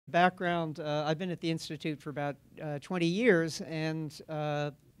Background, I've been at the Institute for about 20 years, and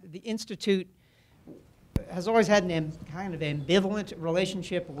the Institute has always had an kind of ambivalent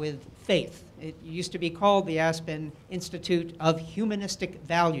relationship with faith. It used to be called the Aspen Institute of Humanistic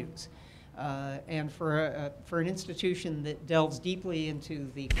Values. And for an institution that delves deeply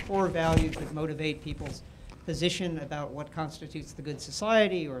into the core values that motivate people's position about what constitutes the good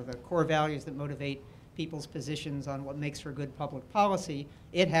society, or the core values that motivate people's positions on what makes for good public policy,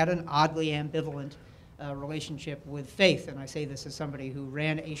 it had an oddly ambivalent relationship with faith. And I say this as somebody who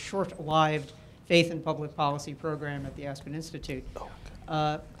ran a short-lived faith and public policy program at the Aspen Institute.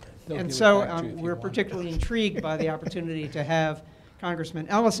 And so we're particularly intrigued by the opportunity to have Congressman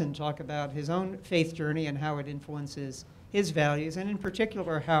Ellison talk about his own faith journey and how it influences his values, and in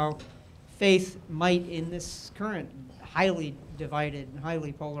particular how faith might, in this current highly divided and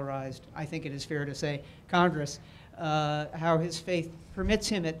highly polarized, I think it is fair to say, Congress, how his faith permits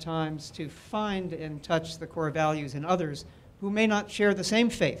him at times to find and touch the core values in others who may not share the same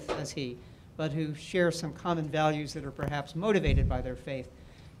faith as he, but who share some common values that are perhaps motivated by their faith,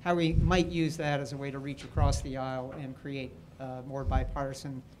 how we might use that as a way to reach across the aisle and create more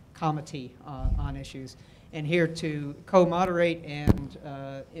bipartisan comity on issues. And here to co-moderate and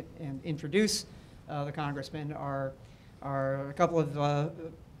introduce the congressman are a couple of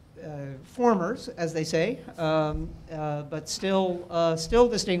formers, as they say, but still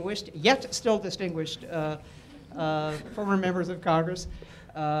distinguished, yet still distinguished former members of Congress.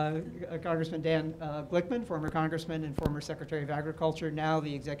 Congressman Dan Glickman, former congressman and former Secretary of Agriculture, now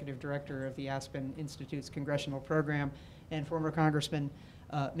the executive director of the Aspen Institute's congressional program, and former Congressman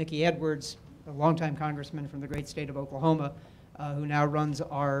Mickey Edwards, a longtime congressman from the great state of Oklahoma, who now runs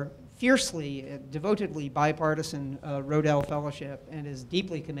our fiercely, devotedly bipartisan Rodell Fellowship, and is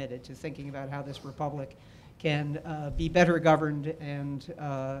deeply committed to thinking about how this republic can be better governed, and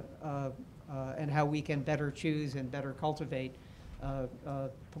how we can better choose and better cultivate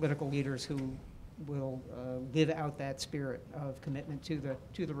political leaders who will live out that spirit of commitment to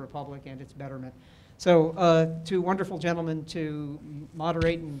the republic and its betterment. So two wonderful gentlemen to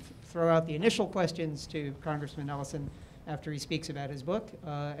moderate and throw out the initial questions to Congressman Ellison after he speaks about his book,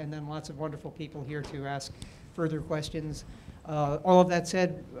 and then lots of wonderful people here to ask further questions. All of that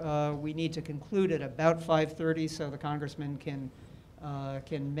said, we need to conclude at about 5:30 so the congressman can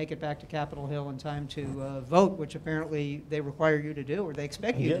make it back to Capitol Hill in time to vote, which apparently they require you to do, or they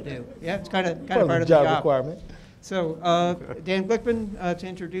expect you to do. Yeah, it's kind of part of the job requirement. So Dan Glickman to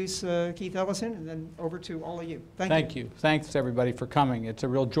introduce Keith Ellison, and then over to all of you. Thank you. Thanks everybody for coming. It's a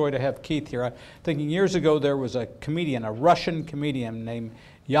real joy to have Keith here. I'm thinking years ago there was a comedian, a Russian comedian named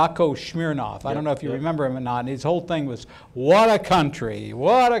Yakov Smirnov. I don't know if you remember him or not. And his whole thing was, what a country,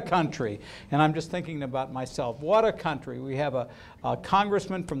 what a country. And I'm just thinking about myself, what a country. We have a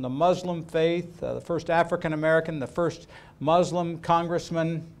congressman from the Muslim faith, the first African American, the first Muslim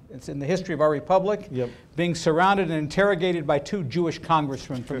congressman. It's in the history of our republic, being surrounded and interrogated by two Jewish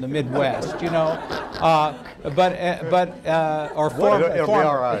congressmen from the Midwest, you know. Or former,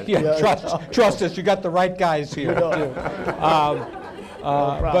 trust us, you got the right guys here, too.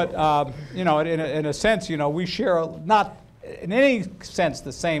 You know, in a sense, you know, we share not in any sense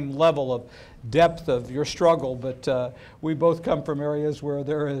the same level of depth of your struggle, but we both come from areas where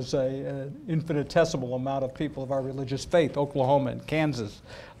there is an infinitesimal amount of people of our religious faith, Oklahoma and Kansas.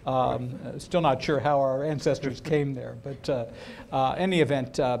 Still not sure how our ancestors came there, but any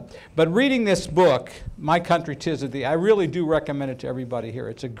event. But reading this book, My Country 'Tis of Thee, I really do recommend it to everybody here.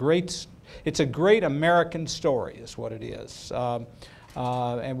 It's a great American story, is what it is,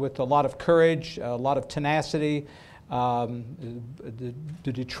 and with a lot of courage, a lot of tenacity. The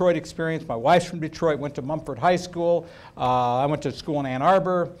Detroit experience. My wife's from Detroit. Went to Mumford High School. I went to school in Ann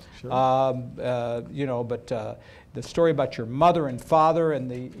Arbor. Sure. You know, but the story about your mother and father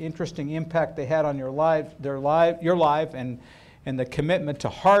and the interesting impact they had on your life, your life, and the commitment to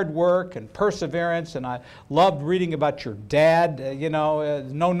hard work and perseverance. And I loved reading about your dad. You know,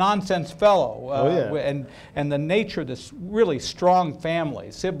 no nonsense fellow. And the nature of this really strong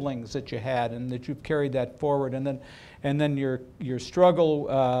family, siblings that you had, and that you've carried that forward. And then your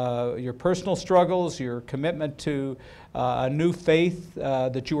struggle, your personal struggles, your commitment to a new faith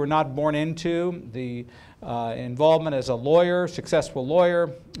that you were not born into, the involvement as a lawyer, successful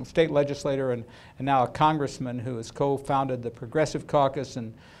lawyer, state legislator, and now a congressman who has co-founded the Progressive Caucus.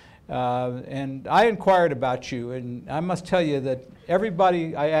 And I inquired about you, and I must tell you that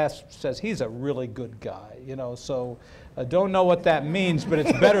everybody I asked says he's a really good guy, you know, so I don't know what that means, but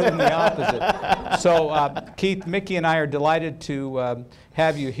it's better than the opposite. So Keith, Mickey, and I are delighted to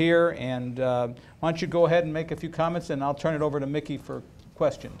have you here, and why don't you go ahead and make a few comments, and I'll turn it over to Mickey for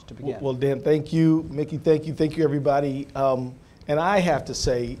questions to begin. Well, Dan, thank you. Mickey, thank you, everybody. And I have to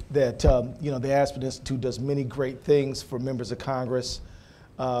say that, the Aspen Institute does many great things for members of Congress.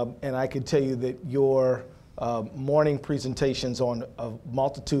 And I can tell you that your morning presentations on a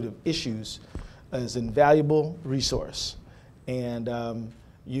multitude of issues is an invaluable resource. And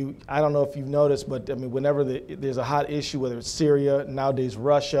I don't know if you've noticed, but I mean, whenever there's a hot issue, whether it's Syria, nowadays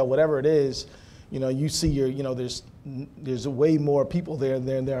Russia, whatever it is, you see there's way more people there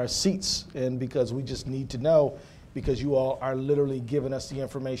than there are seats. And because we just need to know, because you all are literally giving us the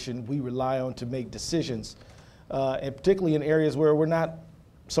information we rely on to make decisions, and particularly in areas where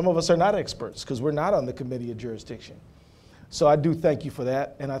some of us are not experts because we're not on the committee of jurisdiction. So I do thank you for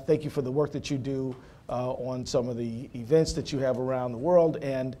that, and I thank you for the work that you do on some of the events that you have around the world,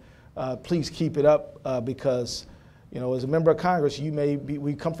 and please keep it up because, as a member of Congress,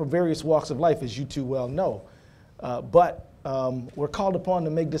 we come from various walks of life, as you too well know, but we're called upon to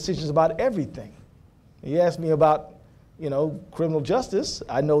make decisions about everything. You asked me about, criminal justice.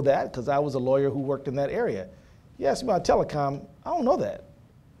 I know that because I was a lawyer who worked in that area. You asked me about telecom. I don't know that.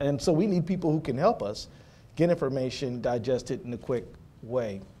 And so we need people who can help us get information, digest it in a quick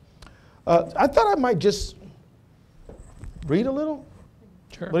way. I thought I might just read a little.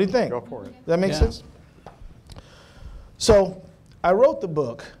 Sure. What do you think? Go for it. Does that make sense? So I wrote the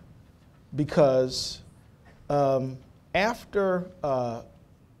book because after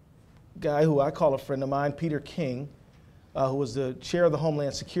guy who I call a friend of mine, Peter King, who was the chair of the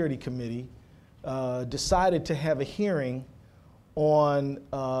Homeland Security Committee, decided to have a hearing on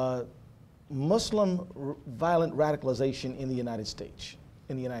Muslim violent radicalization in the United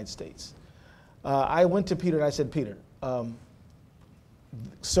States. I went to Peter and I said, Peter,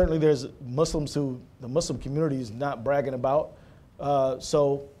 certainly there's Muslims who the Muslim community is not bragging about.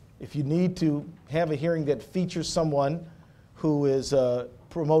 So if you need to have a hearing that features someone who is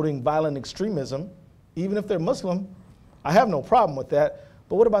promoting violent extremism, even if they're Muslim, I have no problem with that.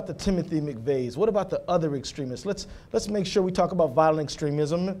 But what about the Timothy McVeighs? What about the other extremists? Let's make sure we talk about violent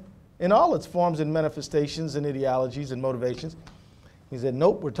extremism in all its forms and manifestations and ideologies and motivations. He said,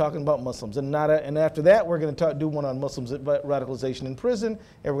 nope, we're talking about Muslims. And after that, we're going to do one on Muslims radicalization in prison,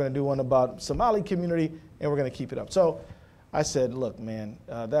 and we're going to do one about Somali community, and we're going to keep it up. So I said, look, man,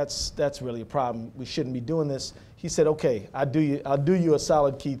 that's really a problem. We shouldn't be doing this. He said, okay, I'll do you a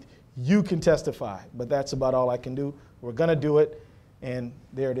solid, Keith. You can testify, but that's about all I can do. We're going to do it, and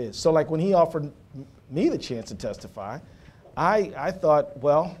there it is. So like when he offered me the chance to testify, I thought,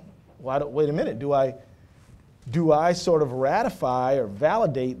 well, wait a minute. Do I sort of ratify or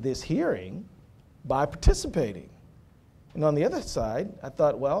validate this hearing by participating? And on the other side, I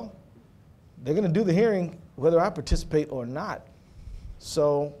thought, well, they're going to do the hearing whether I participate or not.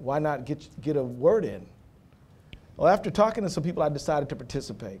 So why not get a word in? Well, after talking to some people, I decided to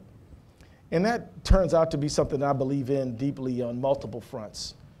participate. And that turns out to be something I believe in deeply on multiple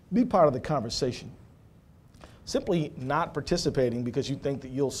fronts. Be part of the conversation. Simply not participating because you think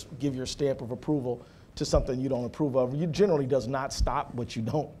that you'll give your stamp of approval to something you don't approve of, it generally does not stop what you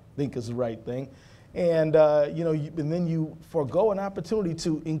don't think is the right thing. And, and then you forego an opportunity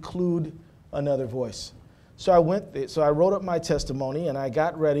to include another voice. So I wrote up my testimony and I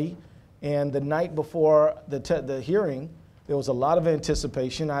got ready, and the night before the hearing, there was a lot of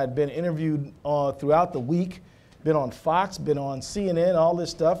anticipation. I had been interviewed throughout the week, been on Fox, been on CNN, all this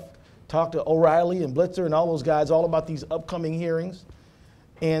stuff, talked to O'Reilly and Blitzer and all those guys all about these upcoming hearings.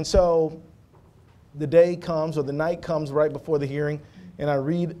 And so the day comes, or the night comes right before the hearing, and I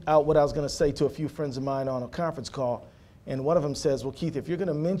read out what I was going to say to a few friends of mine on a conference call. And one of them says, well, Keith, if you're going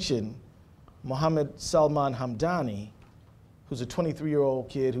to mention Mohammed Salman Hamdani, who's a 23-year-old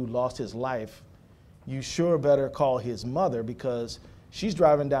kid who lost his life, you sure better call his mother because she's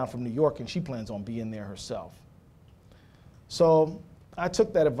driving down from New York and she plans on being there herself. So I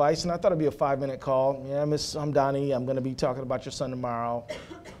took that advice and I thought it'd be a 5-minute call. Yeah, Miss Hamdani, I'm going to be talking about your son tomorrow.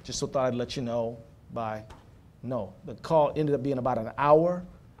 Just so thought I'd let you know. Bye. No, the call ended up being about an hour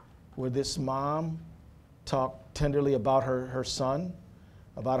where this mom talked tenderly about her son,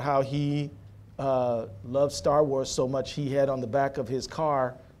 about how he loved Star Wars so much he had on the back of his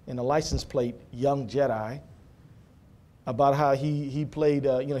car in a license plate, Young Jedi, about how he played,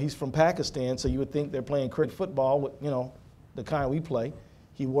 he's from Pakistan, so you would think they're playing cricket football, with, the kind we play.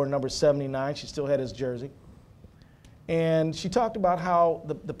 He wore number 79, she still had his jersey. And she talked about how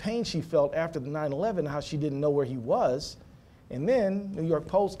the pain she felt after the 9/11, how she didn't know where he was. And then New York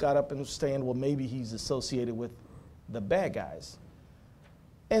Post got up and was saying, well, maybe he's associated with the bad guys.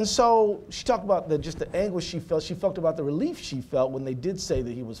 And so she talked about just the anguish she felt. She felt about the relief she felt when they did say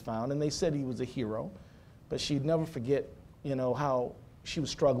that he was found, and they said he was a hero. But she'd never forget, how she was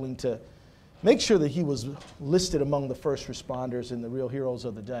struggling to make sure that he was listed among the first responders and the real heroes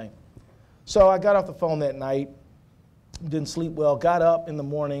of the day. So I got off the phone that night, didn't sleep well, got up in the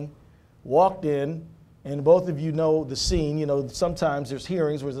morning, walked in, and both of you know the scene. You know, sometimes there's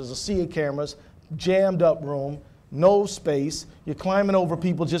hearings where there's a sea of cameras, jammed up room, no space. You're climbing over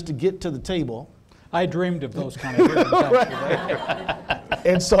people just to get to the table. I dreamed of those kind of hearings,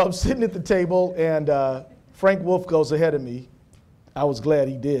 actually. And so I'm sitting at the table, and Frank Wolf goes ahead of me. I was glad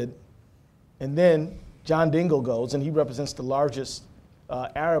he did. And then John Dingell goes, and he represents the largest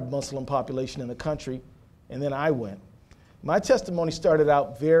Arab Muslim population in the country. And then I went. My testimony started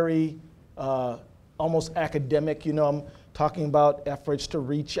out very almost academic. You know, I'm talking about efforts to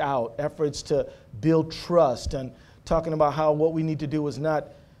reach out, efforts to build trust, and talking about how what we need to do is not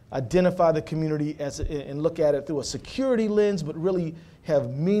identify the community and look at it through a security lens, but really have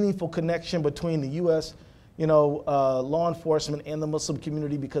meaningful connection between the U.S. Law enforcement and the Muslim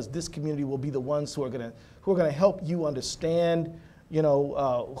community, because this community will be the ones who are going to help you understand,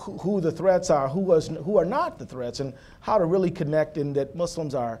 who the threats are, who are not the threats, and how to really connect, and that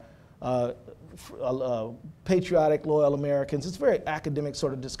Muslims are patriotic, loyal Americans. It's a very academic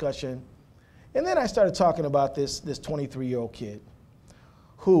sort of discussion. And then I started talking about this 23-year-old kid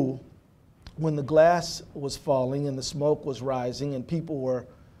who, when the glass was falling and the smoke was rising and people were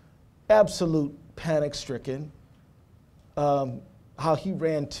absolute panic-stricken, how he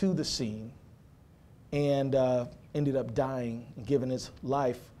ran to the scene and ended up dying and giving his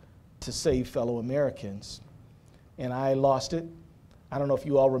life to save fellow Americans. And I lost it. I don't know if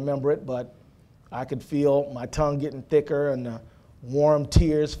you all remember it, but I could feel my tongue getting thicker and warm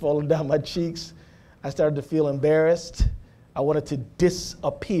tears falling down my cheeks. I started to feel embarrassed. I wanted to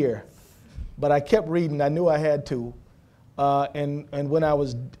disappear, but I kept reading. I knew I had to. And when I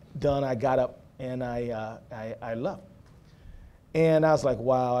was done, I got up and I left. And I was like,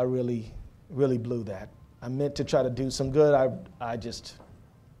 wow, I really, really blew that. I meant to try to do some good.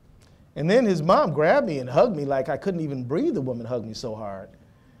 And then his mom grabbed me and hugged me like I couldn't even breathe. The woman hugged me so hard.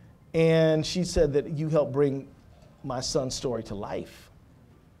 And she said that you helped bring my son's story to life.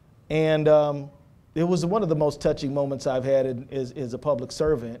 And it was one of the most touching moments I've had as a public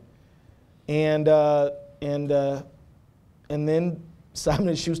servant. And then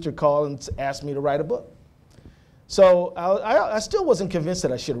Simon & Schuster called and asked me to write a book. So I still wasn't convinced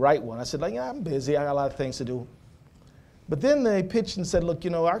that I should write one. I said, yeah, I'm busy. I got a lot of things to do. But then they pitched and said, look,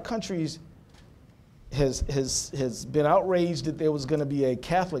 our country has been outraged that there was going to be a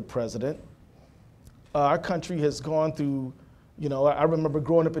Catholic president. Our country has gone through, I remember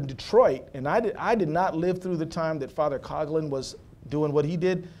growing up in Detroit, and I did not live through the time that Father Coughlin was doing what he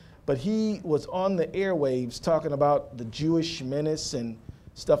did, but he was on the airwaves talking about the Jewish menace and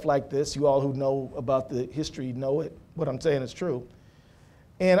stuff like this. You all who know about the history know it. What I'm saying is true.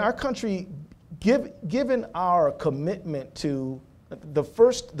 And our country, given our commitment to the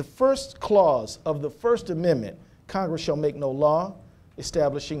first clause of the First Amendment, Congress shall make no law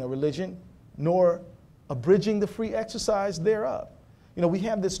establishing a religion, nor abridging the free exercise thereof. We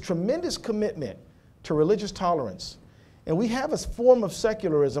have this tremendous commitment to religious tolerance. And we have a form of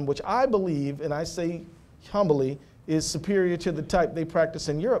secularism, which I believe, and I say humbly, is superior to the type they practice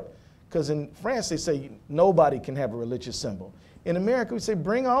in Europe. Because in France, they say nobody can have a religious symbol. In America, we say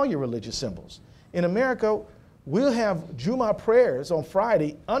bring all your religious symbols. In America, we'll have Juma prayers on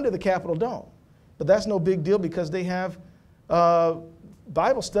Friday under the Capitol Dome. But that's no big deal because they have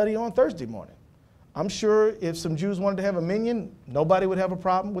Bible study on Thursday morning. I'm sure if some Jews wanted to have a minyan, nobody would have a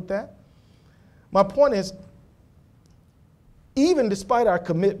problem with that. My point is, even despite our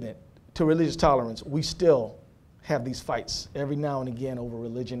commitment to religious tolerance, we still have these fights every now and again over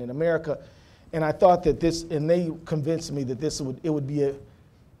religion in America. And I thought that and they convinced me that it would be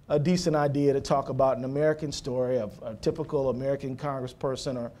a decent idea to talk about an American story of a typical American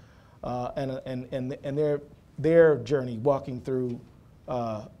congressperson and their journey walking through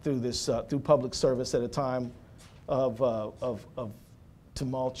public service at a time of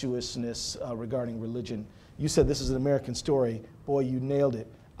tumultuousness regarding religion. You said this is an American story. Boy, you nailed it.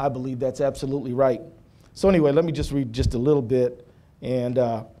 I believe that's absolutely right. So anyway, let me just read just a little bit, and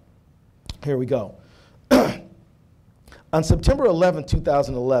here we go. On September 11,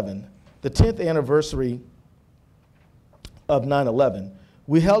 2011, the 10th anniversary of 9/11,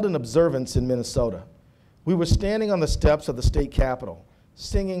 we held an observance in Minnesota. We were standing on the steps of the state capitol,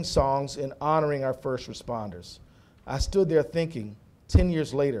 singing songs and honoring our first responders. I stood there thinking, 10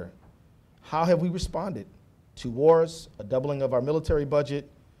 years later, how have we responded? 2 wars, a doubling of our military budget.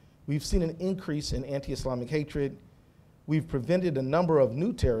 We've seen an increase in anti-Islamic hatred. We've prevented a number of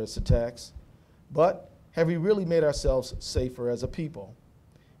new terrorist attacks. But Have we really made ourselves safer as a people?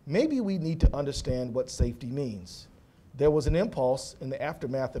 Maybe we need to understand what safety means. There was an impulse in the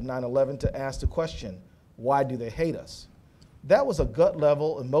aftermath of 9/11 to ask the question, why do they hate us? That was a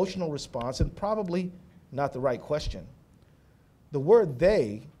gut-level emotional response and probably not the right question. The word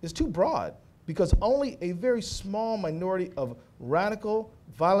they is too broad because only a very small minority of radical,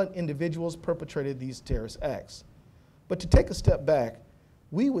 violent individuals perpetrated these terrorist acts. But to take a step back,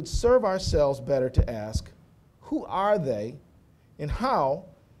 we would serve ourselves better to ask, who are they and how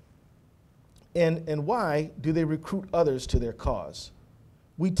and why do they recruit others to their cause?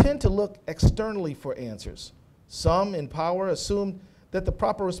 We tend to look externally for answers. Some in power assumed that the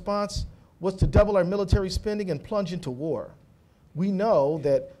proper response was to double our military spending and plunge into war. We know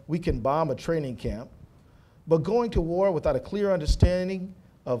that we can bomb a training camp, but going to war without a clear understanding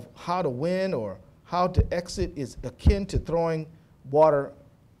of how to win or how to exit is akin to throwing water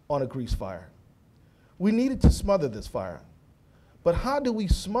on a grease fire. We needed to smother this fire. But how do we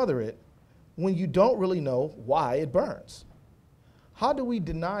smother it when you don't really know why it burns? How do we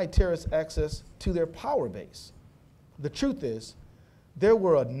deny terrorists access to their power base? The truth is, there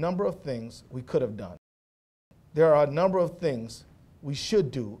were a number of things we could have done. There are a number of things we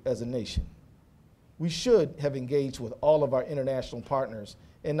should do as a nation. We should have engaged with all of our international partners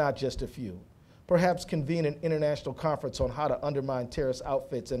and not just a few. Perhaps convene an international conference on how to undermine terrorist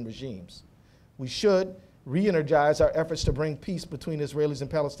outfits and regimes. We should re-energize our efforts to bring peace between Israelis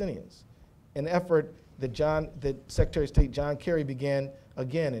and Palestinians, an effort that Secretary of State John Kerry began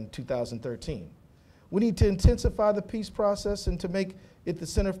again in 2013. We need to intensify the peace process and to make it the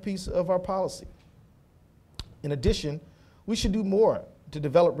centerpiece of our policy. In addition, we should do more to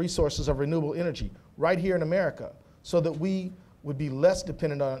develop resources of renewable energy right here in America so that we would be less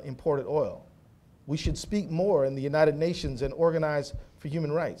dependent on imported oil. We should speak more in the United Nations and organize for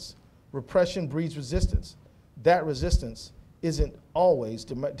human rights. Repression breeds resistance. That resistance isn't always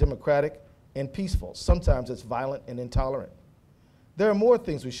democratic and peaceful. Sometimes it's violent and intolerant. There are more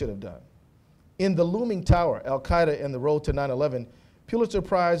things we should have done. In The Looming Tower, Al-Qaeda and the Road to 9/11, Pulitzer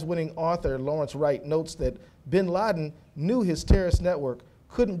Prize-winning author Lawrence Wright notes that bin Laden knew his terrorist network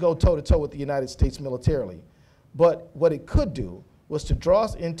couldn't go toe-to-toe with the United States militarily, but what it could do was to draw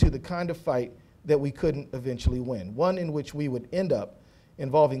us into the kind of fight that we couldn't eventually win, one in which we would end up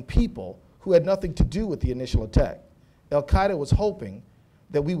involving people who had nothing to do with the initial attack. Al-Qaeda was hoping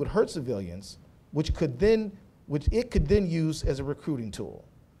that we would hurt civilians, which it could then use as a recruiting tool.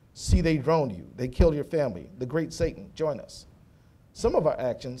 See, they droned you, they killed your family, the great Satan, join us. Some of our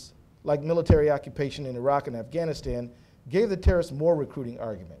actions, like military occupation in Iraq and Afghanistan, gave the terrorists more recruiting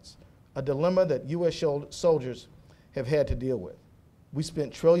arguments, a dilemma that US soldiers have had to deal with. We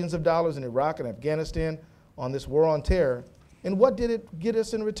spent trillions of dollars in Iraq and Afghanistan on this war on terror, and what did it get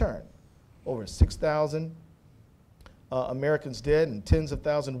us in return? Over 6,000 Americans dead and tens of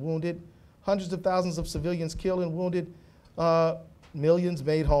thousands wounded, hundreds of thousands of civilians killed and wounded, millions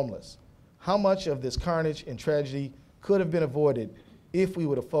made homeless. How much of this carnage and tragedy could have been avoided if we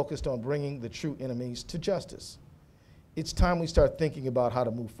would have focused on bringing the true enemies to justice? It's time we start thinking about how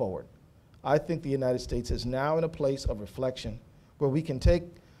to move forward. I think the United States is now in a place of reflection where we can take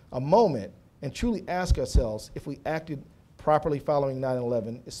a moment and truly ask ourselves if we acted properly following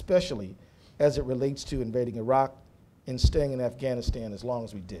 9/11, especially as it relates to invading Iraq and staying in Afghanistan as long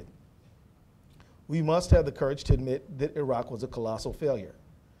as we did. We must have the courage to admit that Iraq was a colossal failure.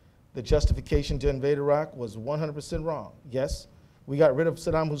 The justification to invade Iraq was 100% wrong. Yes, we got rid of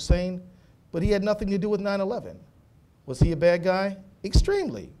Saddam Hussein, but he had nothing to do with 9/11. Was he a bad guy?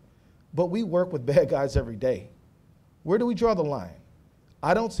 Extremely. But we work with bad guys every day. Where do we draw the line?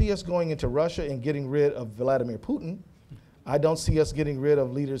 I don't see us going into Russia and getting rid of Vladimir Putin. I don't see us getting rid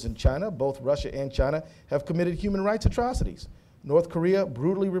of leaders in China. Both Russia and China have committed human rights atrocities. North Korea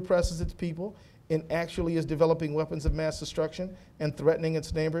brutally represses its people and actually is developing weapons of mass destruction and threatening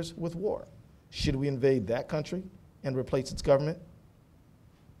its neighbors with war. Should we invade that country and replace its government?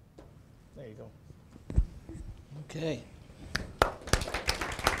 There you go. Okay.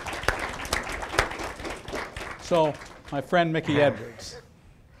 So, my friend Mickey Edwards.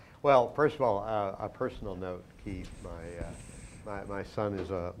 Well, first of all, a personal note, Keith. My son is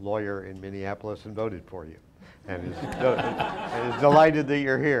a lawyer in Minneapolis and voted for you, and is delighted that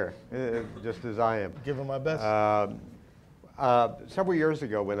you're here, just as I am. Give him my best. Several years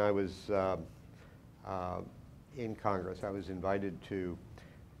ago, when I was in Congress, I was invited to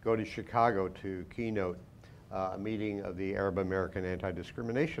go to Chicago to keynote a meeting of the Arab American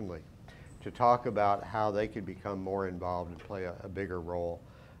Anti-Discrimination League, to talk about how they could become more involved and play a bigger role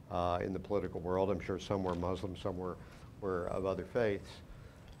in the political world. I'm sure some were Muslim, some were of other faiths.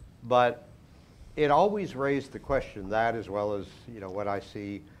 But it always raised the question, that as well as what I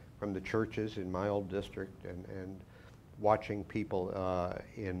see from the churches in my old district and watching people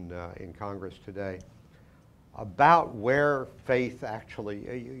in Congress today, about where faith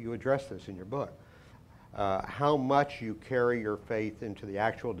actually, you address this in your book, how much you carry your faith into the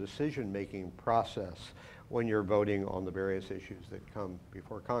actual decision-making process when you're voting on the various issues that come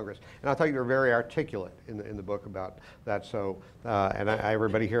before Congress. And I thought you were very articulate in the book about that. So, and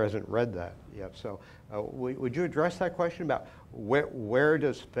everybody here hasn't read that yet. So would you address that question about where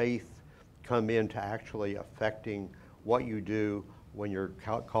does faith come into actually affecting what you do when you're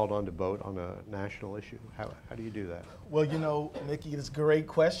called on to vote on a national issue? How do you do that? Well, Mickey, it's a great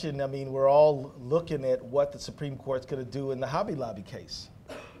question. I mean, we're all looking at what the Supreme Court's going to do in the Hobby Lobby case,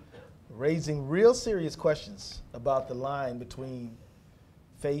 raising real serious questions about the line between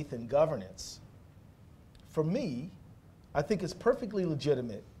faith and governance. For me, I think it's perfectly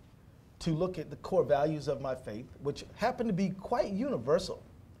legitimate to look at the core values of my faith, which happen to be quite universal,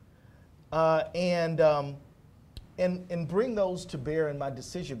 and bring those to bear in my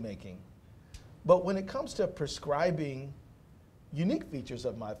decision making. But when it comes to prescribing unique features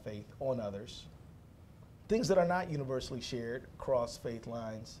of my faith on others, things that are not universally shared across faith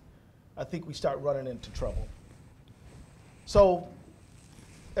lines, I think we start running into trouble. So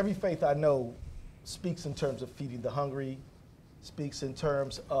every faith I know speaks in terms of feeding the hungry, speaks in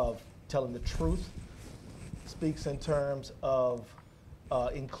terms of telling the truth, speaks in terms of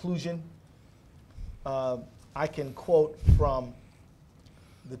inclusion. I can quote from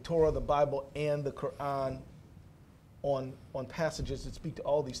the Torah, the Bible, and the Quran on passages that speak to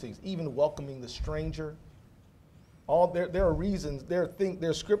all these things, even welcoming the stranger. There are reasons, there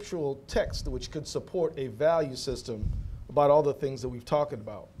are scriptural texts which could support a value system about all the things that we've talked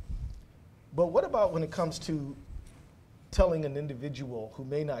about. But what about when it comes to telling an individual who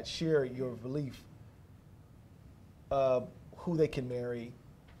may not share your belief who they can marry,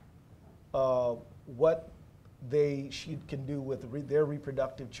 what she can do with their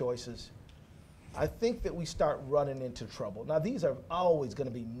reproductive choices? I think that we start running into trouble. Now, these are always going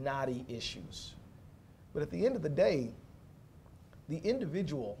to be knotty issues. But at the end of the day, the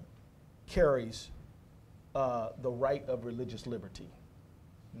individual carries the right of religious liberty.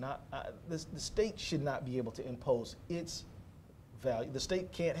 The state should not be able to impose its value. The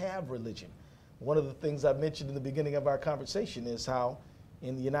state can't have religion. One of the things I mentioned in the beginning of our conversation is how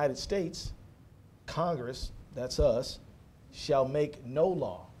in the United States, Congress, that's us, shall make no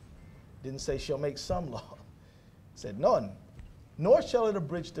law. Didn't say shall make some law. It said none, nor shall it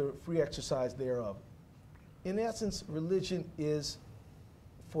abridge the free exercise thereof. In essence, religion is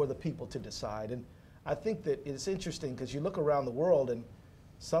for the people to decide. And I think that it's interesting because you look around the world and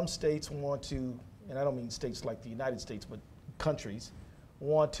some states want to, and I don't mean states like the United States, but countries,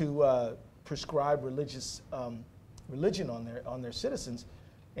 want to prescribe religion on their citizens.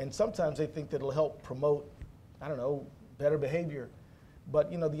 And sometimes they think that it'll help promote, I don't know, better behavior. But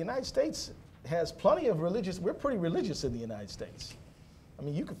the United States has plenty of we're pretty religious in the United States. I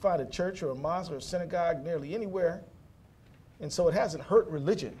mean, you can find a church or a mosque or a synagogue nearly anywhere. And so it hasn't hurt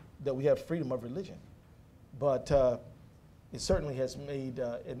religion that we have freedom of religion. But it certainly has made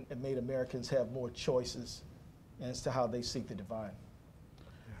Americans have more choices as to how they seek the divine.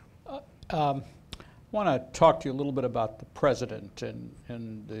 I want to talk to you a little bit about the president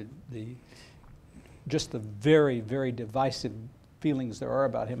and just the very, very divisive feelings there are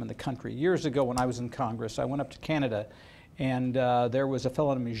about him in the country. Years ago when I was in Congress, I went up to Canada, and there was a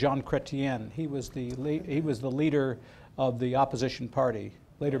fellow named Jean Chrétien. He was the leader of the opposition party,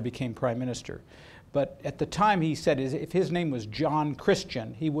 later became prime minister. But at the time he said if his name was John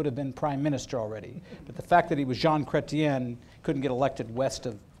Christian, he would have been prime minister already. But the fact that he was Jean Chrétien, couldn't get elected west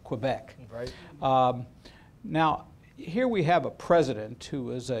of Quebec. Right. Now, here we have a president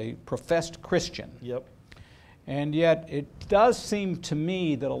who is a professed Christian. Yep. And yet it does seem to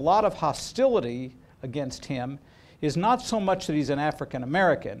me that a lot of hostility against him is not so much that he's an African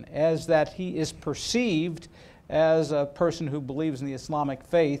American as that he is perceived as a person who believes in the Islamic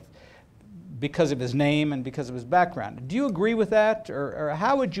faith because of his name and because of his background. Do you agree with that? Or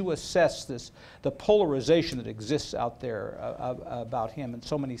how would you assess the polarization that exists out there about him in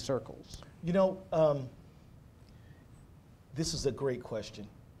so many circles? This is a great question,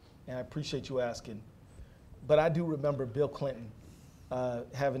 and I appreciate you asking. But I do remember Bill Clinton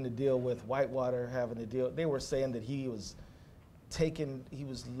having to deal with Whitewater, they were saying that he was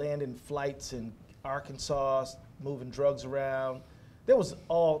landing flights in Arkansas, moving drugs around. There was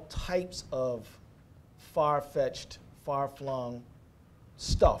all types of far-fetched, far-flung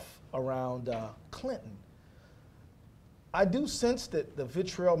stuff around Clinton. I do sense that the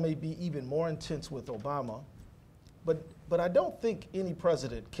vitriol may be even more intense with Obama, but I don't think any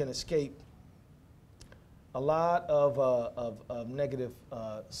president can escape a lot of negative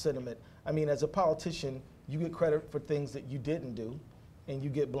sentiment. I mean, as a politician, you get credit for things that you didn't do, and you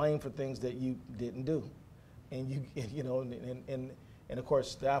get blamed for things that you didn't do, and you know, and of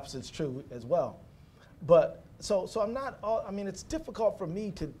course the opposite's true as well. But so I'm not. I mean, it's difficult for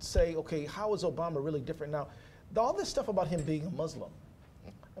me to say, okay, how is Obama really different now? All this stuff about him being a Muslim.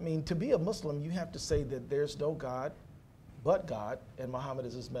 I mean, to be a Muslim, you have to say that there's no God but God, and Muhammad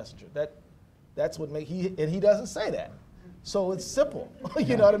is his messenger. That's what and he doesn't say that. So it's simple.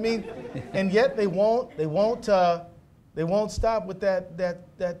 You know what I mean? And yet they won't stop with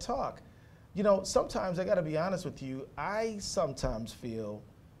that talk. You know, sometimes I got to be honest with you. I sometimes feel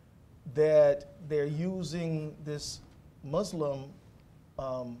that they're using this Muslim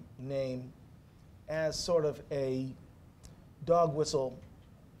name as sort of a dog whistle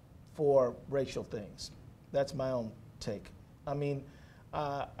for racial things. That's my own take. I mean,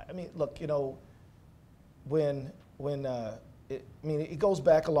 look, you know, it goes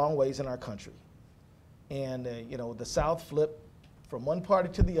back a long ways in our country, and you know, the South flipped from one party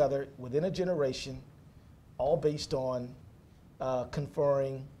to the other within a generation, all based on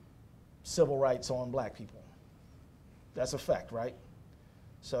conferring civil rights on black people. That's a fact, right?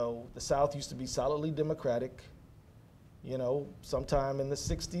 So the South used to be solidly Democratic, you know, sometime in the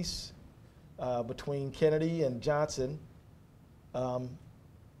 60s, between Kennedy and Johnson,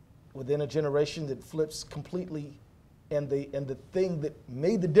 within a generation that flips completely, and the thing that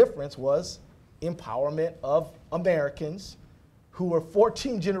made the difference was empowerment of Americans who were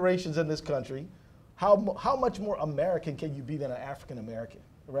 14 generations in this country. How much more American can you be than an African American,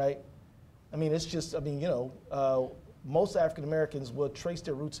 right? I mean, it's just, I mean, you know, most African Americans will trace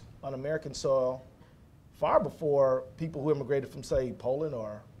their roots on American soil far before people who immigrated from, say, Poland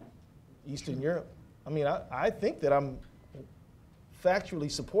or Eastern Europe. I mean, I think that I'm factually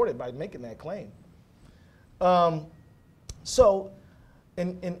supported by making that claim. So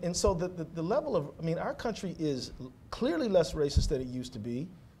the level of, I mean, our country is clearly less racist than it used to be,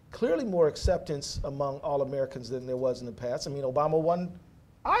 clearly more acceptance among all Americans than there was in the past. I mean, Obama won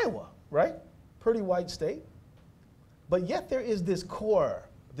Iowa, right? Pretty white state. But yet there is this core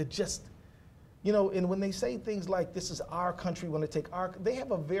that just, you know, and when they say things like, this is our country, we want to take they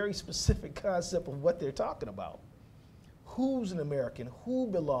have a very specific concept of what they're talking about. Who's an American? Who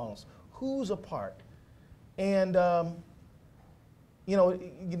belongs? Who's a part? And, you know,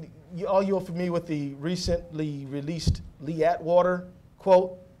 all you're familiar with the recently released Lee Atwater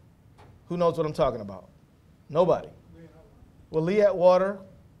quote. Who knows what I'm talking about? Nobody. Well, Lee Atwater,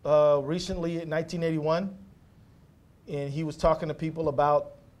 recently in 1981, and he was talking to people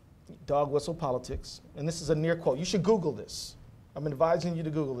about dog whistle politics. And this is a near quote. You should Google this. I'm advising you to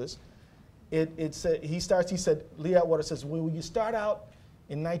Google this. It said, he said, Lee Atwater says, well, you start out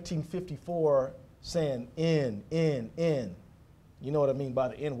in 1954 saying in. You know what I mean by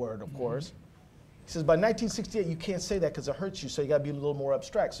the N word, of course. He says, by 1968, you can't say that because it hurts you, so you got to be a little more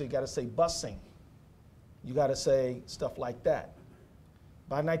abstract. So you got to say busing. You got to say stuff like that.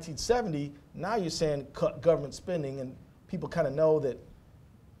 By 1970, now you're saying cut government spending, and people kind of know that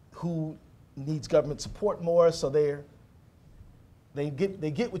who needs government support more, so they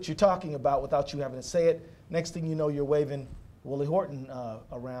get what you're talking about without you having to say it. Next thing you know, you're waving Willie Horton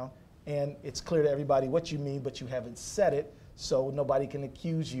around, and it's clear to everybody what you mean, but you haven't said it, so nobody can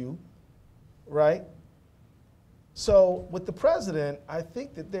accuse you, right? So with the president, I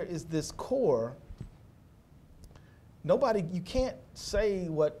think that there is this core. You can't say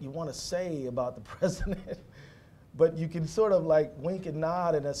what you want to say about the president, but you can sort of like wink and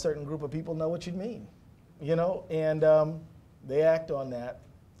nod, and a certain group of people know what you mean, you know, and they act on that.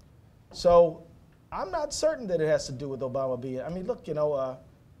 So I'm not certain that it has to do with Obama being, I mean, look, you know, I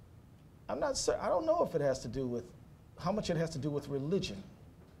don't know if it has to do with, how much it has to do with religion.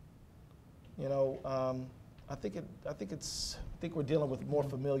 You know, I think we're dealing with more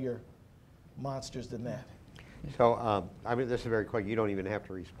familiar monsters than that. So, I mean, this is very quick. You don't even have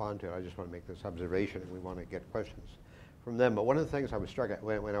to respond to it. I just want to make this observation, and we want to get questions from them. But one of the things I was struck at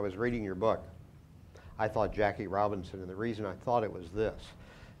when I was reading your book, I thought Jackie Robinson, and the reason I thought it was this,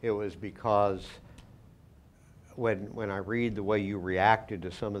 it was because when I read the way you reacted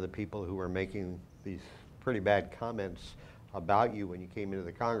to some of the people who were making these pretty bad comments about you when you came into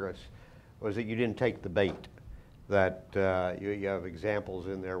the Congress, was that you didn't take the bait. That you have examples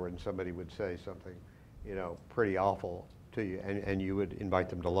in there when somebody would say something, you know, pretty awful to you, and you would invite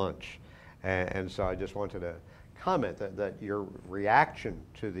them to lunch. And so I just wanted to comment that your reaction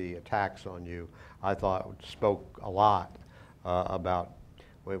to the attacks on you, I thought, spoke a lot about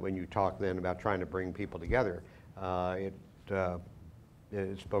when you talk then about trying to bring people together. It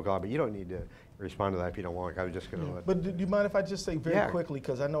spoke on, but you don't need to respond to that if you don't want. I was just going to let. But do you mind if I just say very quickly,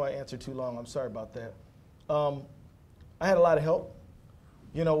 because I know I answered too long. I'm sorry about that. I had a lot of help.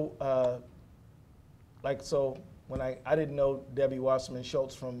 You know, so when I didn't know Debbie Wasserman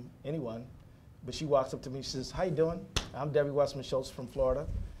Schultz from anyone, but she walks up to me, she says, "How you doing? I'm Debbie Wasserman Schultz from Florida."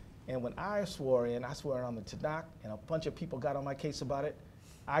 And when I swore in on the Tanakh, and a bunch of people got on my case about it.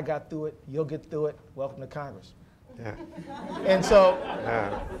 I got through it, you'll get through it, welcome to Congress. Yeah. And so,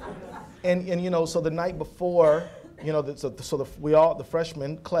 and you know, so the night before, you know, the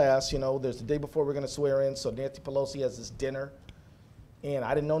freshman class, you know, there's the day before we're going to swear in, so Nancy Pelosi has this dinner, and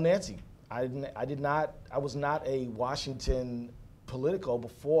I didn't know Nancy. I was not a Washington political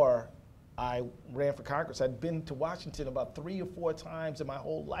before I ran for Congress. I'd been to Washington about 3 or 4 times in my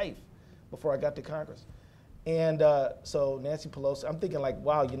whole life before I got to Congress. And so Nancy Pelosi, I'm thinking like,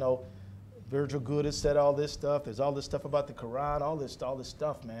 wow, you know, Virgil Good has said all this stuff. There's all this stuff about the Quran, all this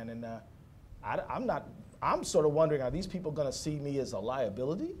stuff, man. And I'm sort of wondering, are these people going to see me as a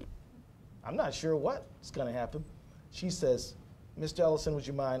liability? I'm not sure what's going to happen. She says, "Mr. Ellison, would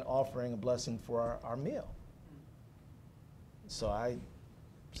you mind offering a blessing for our meal?" So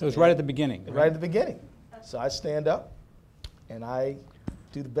it was right at the beginning. Right at the beginning. So I stand up and I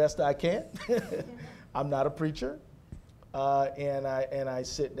do the best I can. I'm not a preacher. And I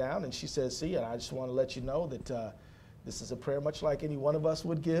sit down and she says, "See, and I just want to let you know that this is a prayer much like any one of us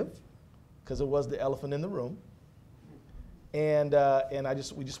would give, because it was the elephant in the room. And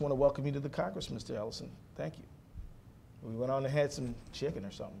we just want to welcome you to the Congress, Mr. Ellison. Thank you." We went on and had some chicken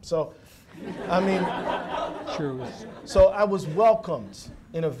or something. So, I mean, Sure was. so I was welcomed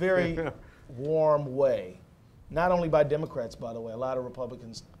in a very warm way, not only by Democrats, by the way. A lot of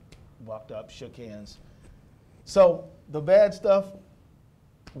Republicans walked up, shook hands. So the bad stuff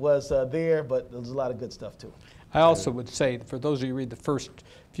was there, but there was a lot of good stuff too. I also would say, for those of you who read the first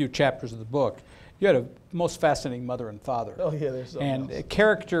few chapters of the book, you had a most fascinating mother and father. Oh yeah, there's something And else.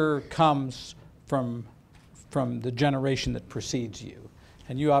 character comes from the generation that precedes you.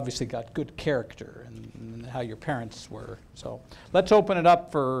 And you obviously got good character and how your parents were. So let's open it up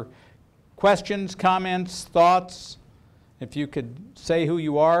for questions, comments, thoughts. If you could say who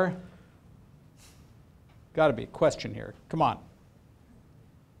you are. Got to be a question here. Come on.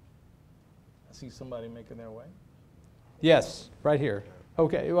 I see somebody making their way. Yes, right here.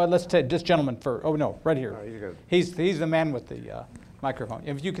 Okay, well, let's take this gentleman first. Oh, no, right here. No, he's good. He's the man with the microphone.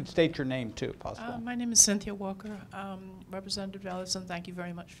 If you could state your name, too, if possible. My name is Cynthia Walker. Representative Ellison, thank you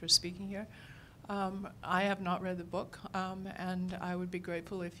very much for speaking here. I have not read the book, and I would be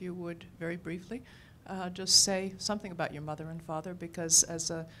grateful if you would, very briefly, just say something about your mother and father, because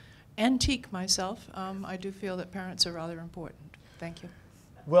as an antique myself, I do feel that parents are rather important. Thank you.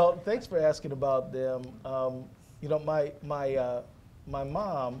 Well, thanks for asking about them. You know, my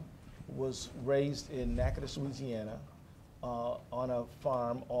mom was raised in Natchitoches, Louisiana, on a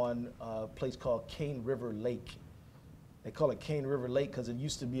farm on a place called Cane River Lake. They call it Cane River Lake because it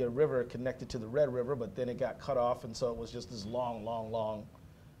used to be a river connected to the Red River, but then it got cut off, and so it was just this long, long, long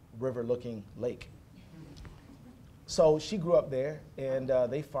river-looking lake. So she grew up there, and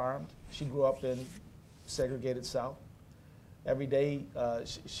they farmed. She grew up in segregated South. Every day,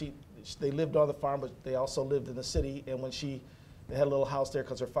 they lived on the farm, but they also lived in the city. And when they had a little house there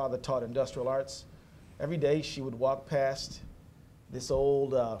because her father taught industrial arts. Every day she would walk past this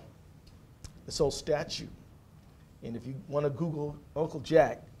old statue. And if you want to Google Uncle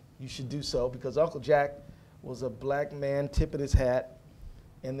Jack, you should do so, because Uncle Jack was a black man, tip of his hat,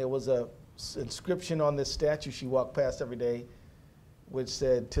 and there was a inscription on this statue she walked past every day, which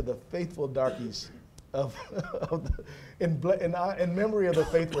said, "To the faithful darkies in memory of the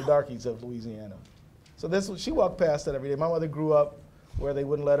faithful darkies of Louisiana." So she walked past that every day. My mother grew up where they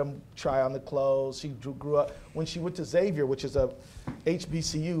wouldn't let them try on the clothes. She grew up when she went to Xavier, which is a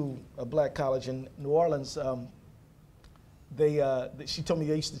HBCU, a black college in New Orleans. She told me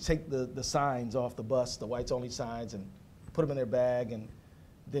they used to take the signs off the bus, the whites only signs, and put them in their bag and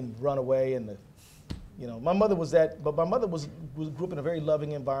then run away. And my mother was that, but my mother grew up in a very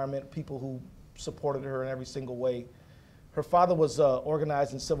loving environment, people who supported her in every single way. Her father was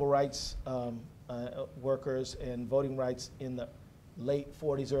organizing civil rights workers and voting rights in the late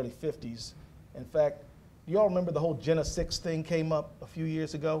 40s, early 50s. In fact, you all remember the whole Jenna 6 thing came up a few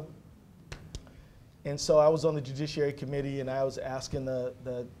years ago? And so I was on the Judiciary Committee, and I was asking the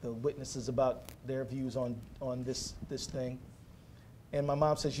witnesses about their views on this thing. And my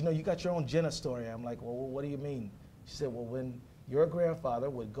mom says, "You got your own Jenna story." I'm like, "Well, what do you mean?" She said, "Well, when your grandfather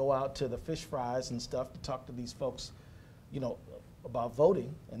would go out to the fish fries and stuff to talk to these folks about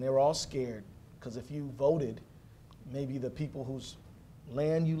voting, and they were all scared because if you voted, maybe the people whose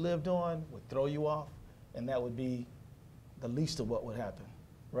land you lived on would throw you off, and that would be the least of what would happen,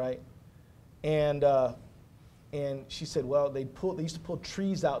 right? And she said, well, they used to pull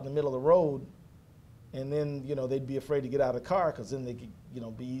trees out in the middle of the road, and then they'd be afraid to get out of the car because then they could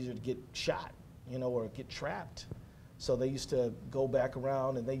be easier to get shot, or get trapped. So they used to go back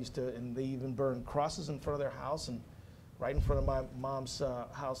around, and they even burned crosses in front of their house, and right in front of my mom's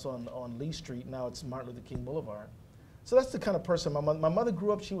house on Lee Street. Now it's Martin Luther King Boulevard. So that's the kind of person my mother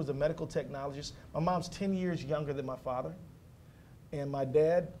grew up. She was a medical technologist. My mom's 10 years younger than my father. And my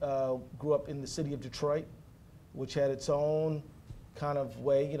dad grew up in the city of Detroit, which had its own kind of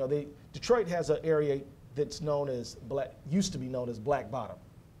way. Detroit has an area that's known as used to be known as Black Bottom.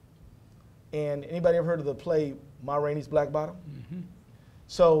 And anybody ever heard of the play Ma Rainey's Black Bottom? Mm-hmm.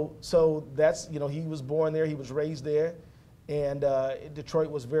 So that's, he was born there, he was raised there, and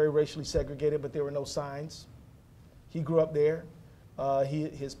Detroit was very racially segregated, but there were no signs. He grew up there.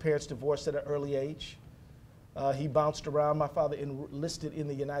 His parents divorced at an early age. He bounced around. My father enlisted in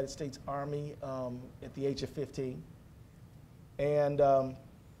the United States Army at the age of 15, and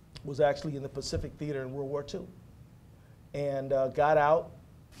was actually in the Pacific Theater in World War II. And got out,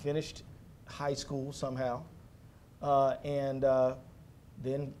 finished high school somehow, and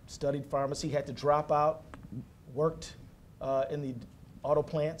then studied pharmacy, had to drop out, worked in the auto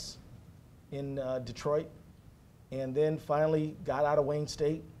plants in Detroit, and then finally got out of Wayne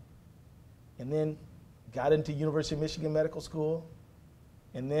State, and then got into University of Michigan Medical School,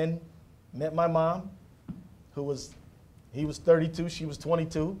 and then met my mom, he was 32, she was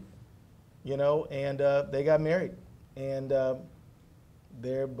 22, and they got married. And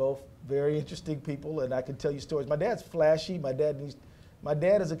they're both very interesting people, and I can tell you stories. My dad's flashy. My dad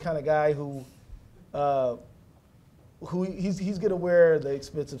is the kind of guy who he's going to wear the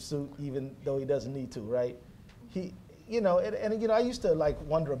expensive suit even though he doesn't need to, right? I used to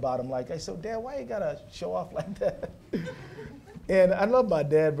wonder about him. I said, Dad, why you gotta show off like that? And I love my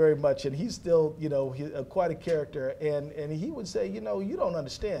dad very much, and he's still, he's quite a character. And he would say, you don't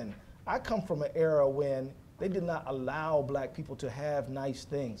understand. I come from an era when they did not allow black people to have nice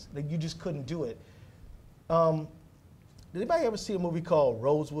things. You just couldn't do it. Did anybody ever see a movie called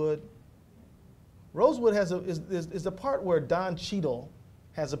Rosewood? Rosewood is the part where Don Cheadle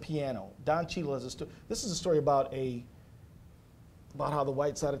has a piano. Don Cheadle has a story. This is a story about how the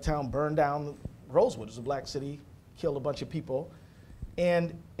white side of town burned down Rosewood. It was a black city, killed a bunch of people,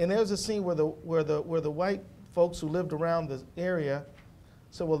 and there's a scene where the white folks who lived around the area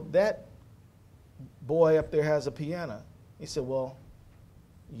said, well, that boy up there has a piano. He said, well,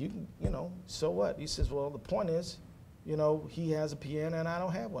 so what? He says, well, the point is, he has a piano and I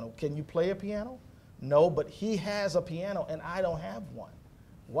don't have one. Can you play a piano? No, but he has a piano and I don't have one.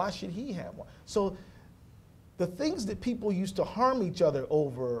 Why should he have one? So the things that people used to harm each other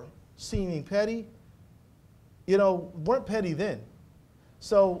over seeming petty, weren't petty then.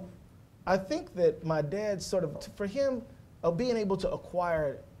 So I think that my dad for him, being able to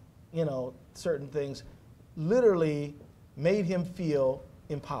acquire, certain things literally made him feel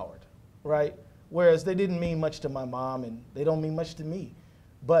empowered, right? Whereas they didn't mean much to my mom and they don't mean much to me.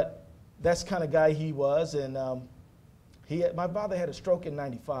 But that's the kind of guy he was, and my father had a stroke in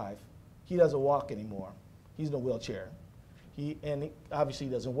 '95. He doesn't walk anymore. He's in a wheelchair. Obviously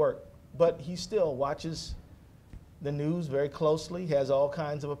he doesn't work, but he still watches the news very closely, has all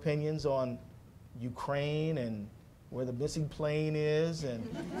kinds of opinions on Ukraine and where the missing plane is.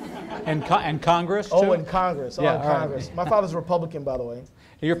 And Congress, too? Oh, and Congress. Yeah, and Congress. Right. My father's a Republican, by the way.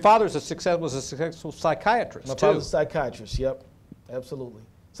 Your father was a successful psychiatrist, My too. father's a psychiatrist, yep, absolutely.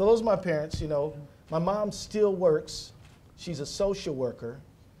 So those are my parents, My mom still works. She's a social worker.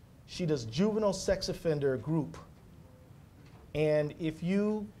 She does juvenile sex offender group. And if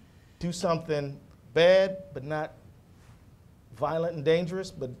you do something bad, but not violent and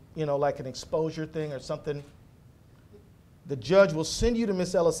dangerous, but like an exposure thing or something, the judge will send you to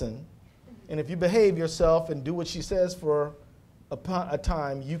Miss Ellison, and if you behave yourself and do what she says for a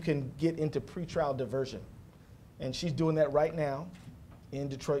time, you can get into pretrial diversion. And she's doing that right now in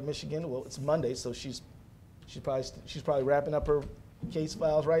Detroit, Michigan. Well, it's Monday, so she's probably wrapping up her case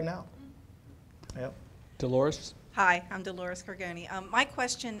files right now. Yep. Dolores? Hi, I'm Dolores Cargoni. My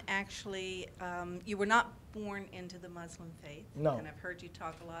question actually, you were not born into the Muslim faith. No. And I've heard you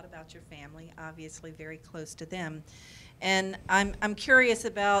talk a lot about your family, obviously very close to them. And I'm curious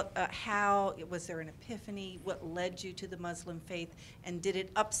about was there an epiphany? What led you to the Muslim faith? And did it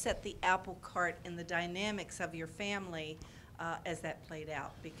upset the apple cart in the dynamics of your family as that played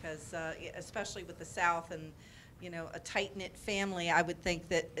out? Because especially with the South and you know, a tight-knit family, I would think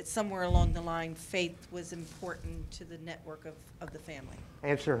that somewhere along the line, faith was important to the network of the family.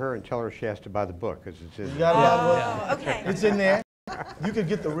 Answer her and tell her she has to buy the book, because it's in You there. got it. Okay. It's in there. You could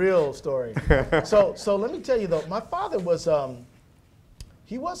get the real story. So let me tell you though, my father was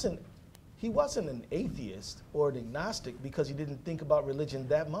he wasn't an atheist or an agnostic because he didn't think about religion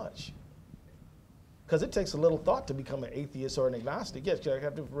that much. Because it takes a little thought to become an atheist or an agnostic. Yes, you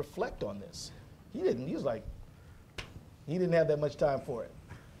have to reflect on this. He didn't. He was like, he didn't have that much time for it.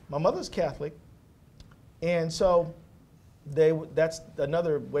 My mother's Catholic, and so that's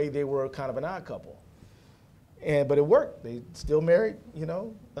another way they were kind of an odd couple. But it worked. They still married, you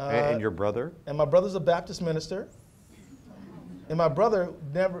know. And your brother? And my brother's a Baptist minister. And my brother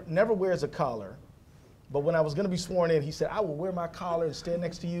never wears a collar. But when I was going to be sworn in, he said, I will wear my collar and stand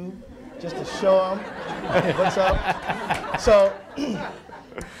next to you just to show him what's up. So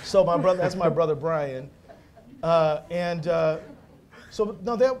my brother, that's my brother Brian. So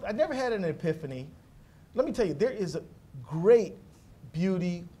no, I never had an epiphany. Let me tell you, there is a great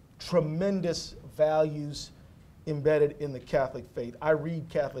beauty, tremendous values embedded in the Catholic faith. I read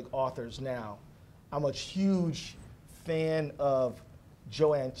Catholic authors now. I'm a huge fan of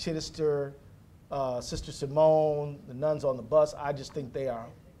Joanne Chittister, Sister Simone, the nuns on the bus. I just think they are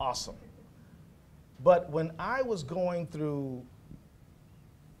awesome. But when I was going through,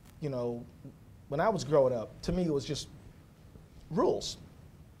 you know, when I was growing up, to me it was just rules.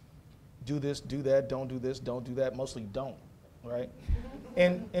 Do this, do that, don't do this, don't do that, mostly don't, right?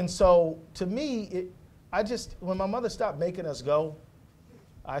 And so to me, when my mother stopped making us go,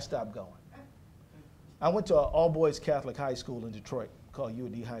 I stopped going. I went to an all-boys Catholic high school in Detroit called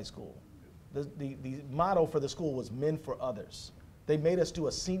UD High School. The motto for the school was Men for Others. They made us do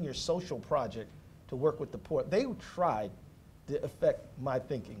a senior social project to work with the poor. They tried to affect my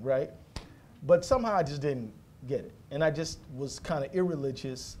thinking, right? But somehow I just didn't get it. And I just was kind of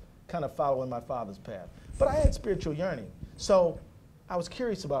irreligious, kind of following my father's path. But I had spiritual yearning. So I was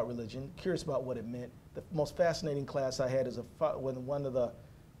curious about religion, curious about what it meant. The most fascinating class I had is when one of the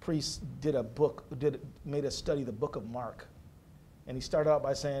priests made us study the book of Mark. And he started out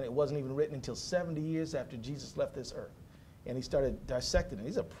by saying it wasn't even written until 70 years after Jesus left this earth. And he started dissecting it.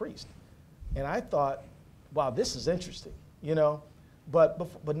 He's a priest. And I thought, wow, this is interesting, you know? But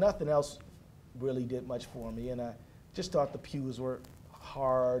nothing else really did much for me. And I just thought the pews were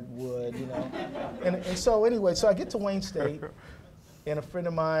hardwood, you know? and so anyway, so I get to Wayne State, and a friend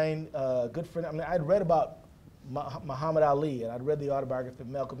of mine, a good friend, I mean, I'd read about Muhammad Ali, and I'd read the autobiography of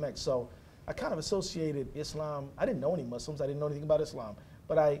Malcolm X. So I kind of associated Islam. I didn't know any Muslims. I didn't know anything about Islam.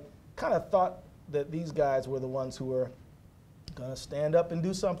 But I kind of thought that these guys were the ones who were going to stand up and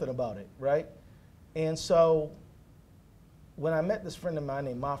do something about it, right? And so when I met this friend of mine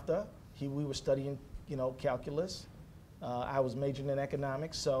named Mafta, we were studying, you know, calculus. I was majoring in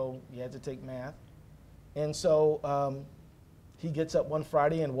economics, so you had to take math. And so he gets up one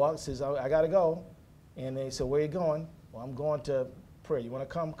Friday and says, I got to go. And they said, where are you going? Well, I'm going to pray. You want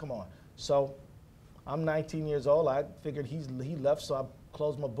to come? Come on. So I'm 19 years old. I figured he left, so I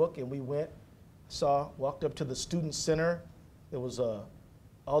closed my book and we went, walked up to the student center. There was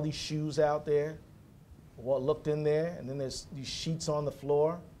all these shoes out there. Looked in there, and then there's these sheets on the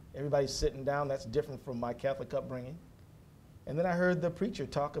floor. Everybody's sitting down. That's different from my Catholic upbringing. And then I heard the preacher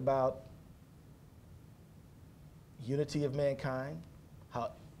talk about unity of mankind,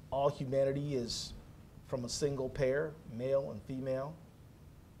 how all humanity is from a single pair, male and female,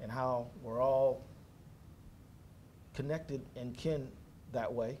 and how we're all connected and kin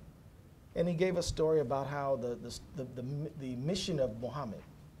that way. And he gave a story about how the mission of Muhammad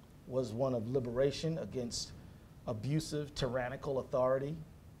was one of liberation against abusive, tyrannical authority,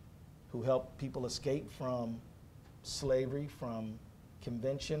 who helped people escape from slavery, from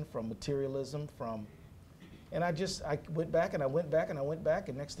convention, from materialism, and I went back and I went back and I went back,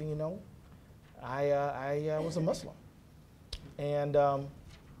 and next thing you know, I was a Muslim. And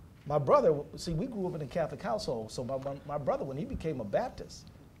my brother, see, we grew up in a Catholic household, so my brother, when he became a Baptist,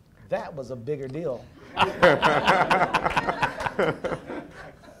 that was a bigger deal.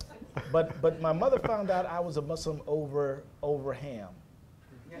 But my mother found out I was a Muslim over ham.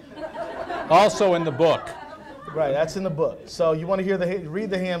 Also in the book. Right, that's in the book. So you want to read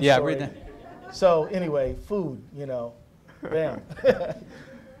the ham story? Yeah, read that. So anyway, food, you know, bam.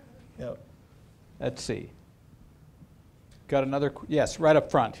 Yep. Let's see. Got another, yes, right up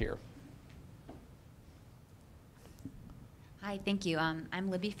front here. Hi, thank you. I'm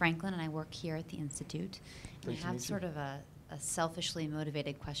Libby Franklin, and I work here at the Institute. And I have sort of a a selfishly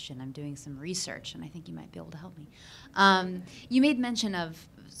motivated question. I'm doing some research, and I think you might be able to help me. You made mention of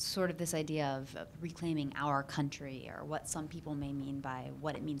sort of this idea of reclaiming our country, or what some people may mean by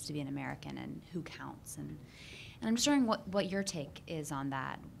what it means to be an American and who counts. And I'm just wondering what your take is on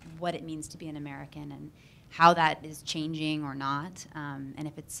that, what it means to be an American, and how that is changing or not, and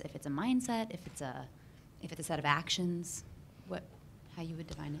if it's a mindset, if it's a set of actions, how you would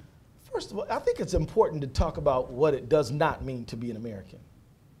define it. First of all, I think it's important to talk about what it does not mean to be an American.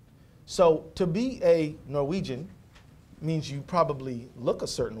 So to be a Norwegian means you probably look a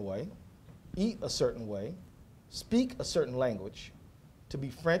certain way, eat a certain way, speak a certain language. To be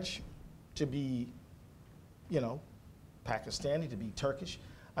French, to be, Pakistani, to be Turkish.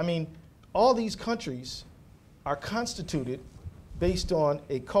 I mean, all these countries are constituted based on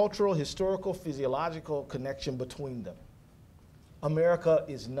a cultural, historical, physiological connection between them. America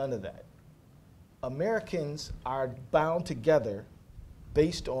is none of that. Americans are bound together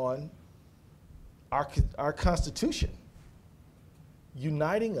based on our Constitution,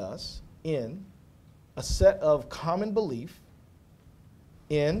 uniting us in a set of common belief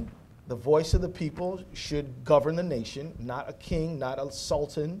in the voice of the people should govern the nation, not a king, not a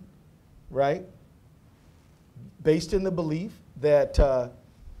sultan, right? Based in the belief that,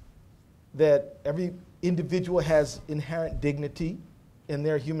 that every individual has inherent dignity and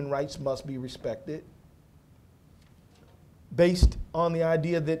their human rights must be respected. Based on the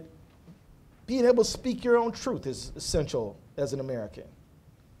idea that being able to speak your own truth is essential as an American.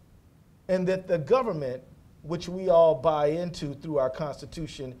 And that the government, which we all buy into through our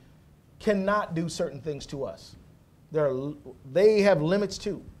Constitution, cannot do certain things to us. They have limits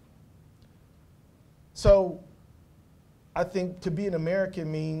too. So I think to be an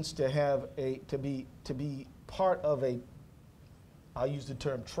American means to be part of a, I'll use the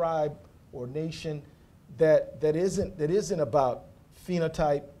term tribe or nation that isn't about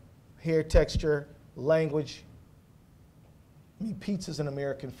phenotype, hair texture, language. I mean, pizza's an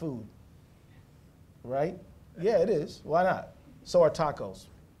American food, right? Yeah, it is. Why not? So are tacos.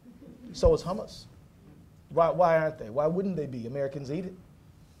 So is hummus. Why aren't they? Why wouldn't they be? Americans eat it.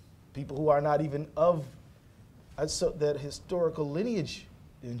 People who are not even of that historical lineage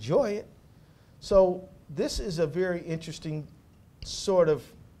enjoy it. So this is a very interesting sort of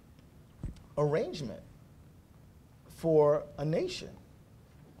arrangement for a nation.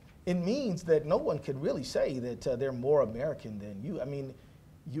 It means that no one could really say that they're more American than you. I mean,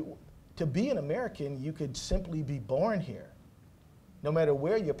 to be an American, you could simply be born here, no matter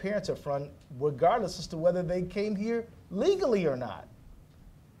where your parents are from, regardless as to whether they came here legally or not.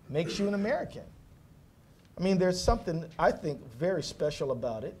 Makes you an American. I mean, there's something, I think, very special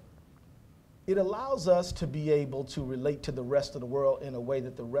about it. It allows us to be able to relate to the rest of the world in a way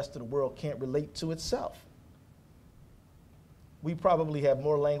that the rest of the world can't relate to itself. We probably have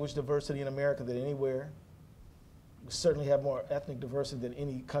more language diversity in America than anywhere. We certainly have more ethnic diversity than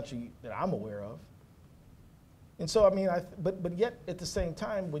any country that I'm aware of. And so, I mean, but yet at the same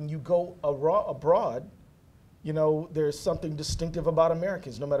time, when you go abroad, there's something distinctive about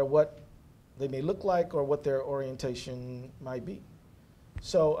Americans, no matter what they may look like or what their orientation might be.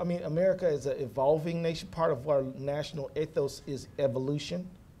 So, I mean, America is an evolving nation. Part of our national ethos is evolution.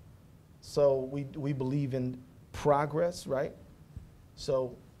 So we believe in progress, right?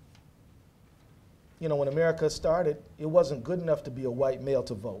 So, when America started, it wasn't good enough to be a white male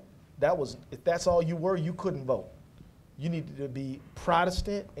to vote. If that's all you were, you couldn't vote. You needed to be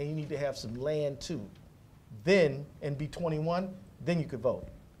Protestant and you need to have some land too. Then, and be 21, then you could vote.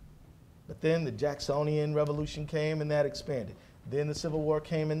 But then the Jacksonian Revolution came and that expanded. Then the Civil War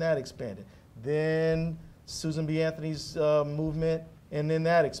came and that expanded. Then Susan B. Anthony's movement, and then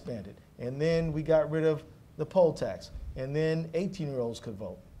that expanded. And then we got rid of the poll tax. And then 18-year-olds could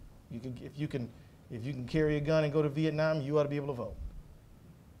vote. If you can carry a gun and go to Vietnam, you ought to be able to vote.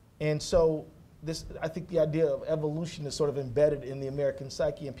 And so I think the idea of evolution is sort of embedded in the American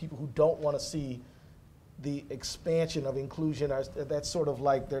psyche, and people who don't want to see the expansion of inclusion, that's sort of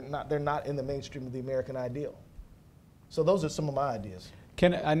like they're not in the mainstream of the American ideal. So those are some of my ideas.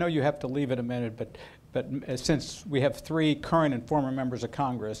 Ken, I know you have to leave in a minute, but since we have 3 current and former members of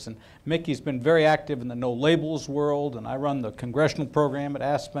Congress, and Mickey's been very active in the no labels world, and I run the congressional program at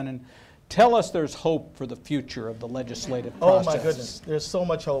Aspen, and tell us there's hope for the future of the legislative process. Oh my goodness, there's so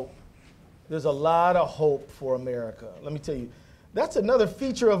much hope. There's a lot of hope for America. Let me tell you, that's another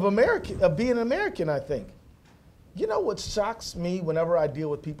feature of being an American, I think. You know what shocks me whenever I deal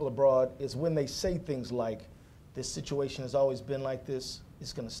with people abroad is when they say things like, this situation has always been like this,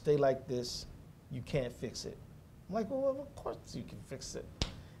 it's gonna stay like this, you can't fix it. I'm like, well, of course you can fix it.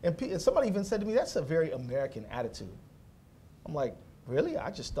 And somebody even said to me, that's a very American attitude. I'm like, really? I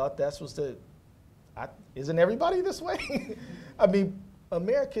just thought isn't everybody this way? I mean,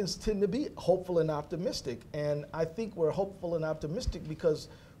 Americans tend to be hopeful and optimistic, and I think we're hopeful and optimistic because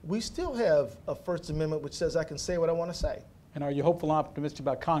we still have a First Amendment which says I can say what I want to say. And are you hopeful and optimistic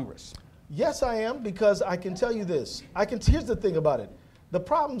about Congress? Yes, I am, because I can tell you this. Here's the thing about it. The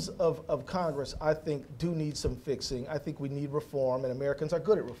problems of Congress, I think, do need some fixing. I think we need reform, and Americans are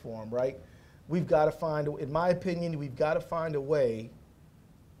good at reform, right? We've got to find, in my opinion, we've got to find a way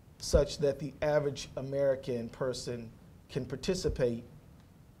such that the average American person can participate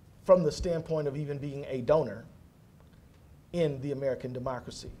from the standpoint of even being a donor in the American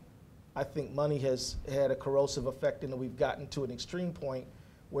democracy. I think money has had a corrosive effect, and we've gotten to an extreme point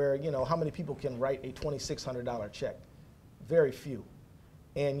where, you know, how many people can write a $2,600 check? Very few.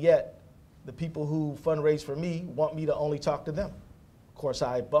 And yet, the people who fundraise for me want me to only talk to them. Of course,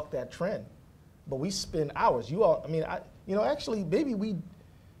 I buck that trend. But we spend hours. You all, I mean, actually, maybe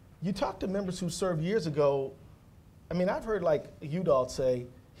you talk to members who served years ago. I mean, I've heard like Udall say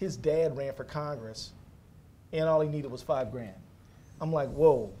his dad ran for Congress and all he needed was $5,000. I'm like,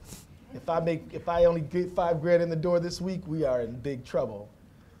 whoa, if I only get $5,000 in the door this week, we are in big trouble.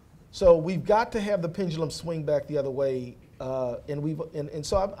 So we've got to have the pendulum swing back the other way, but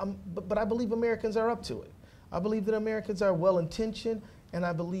I believe Americans are up to it. I believe that Americans are well-intentioned, and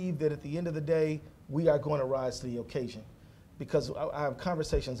I believe that at the end of the day, we are going to rise to the occasion. Because I have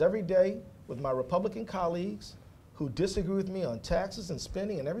conversations every day with my Republican colleagues who disagree with me on taxes and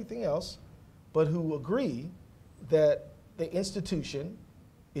spending and everything else, but who agree that the institution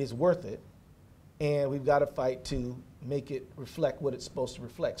is worth it, and we've got to fight to make it reflect what it's supposed to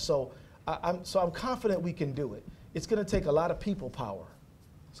reflect. So I'm confident we can do it. It's going to take a lot of people power.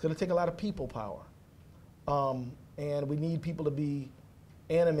 It's going to take a lot of people power. And we need people to be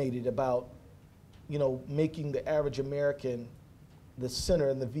animated about, you know, making the average American the center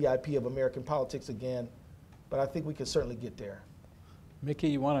and the VIP of American politics again. But I think we can certainly get there. Mickey,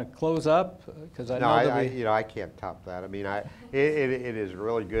 you want to close up? Because I can't top that. I mean, it is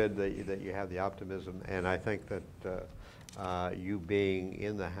really good that you have the optimism, and I think that you being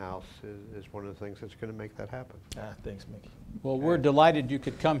in the House is one of the things that's going to make that happen. Thanks, Mickey. Well, we're delighted you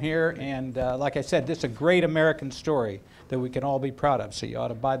could come here, and like I said, this is a great American story that we can all be proud of. So you ought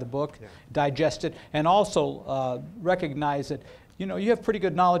to buy the book, digest it, and also recognize that, you know, you have pretty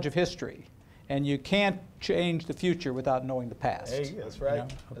good knowledge of history. And you can't change the future without knowing the past. Hey, that's right. You know?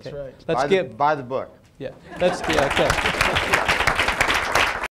 Okay. That's right. Let's buy the book. Yeah. Okay.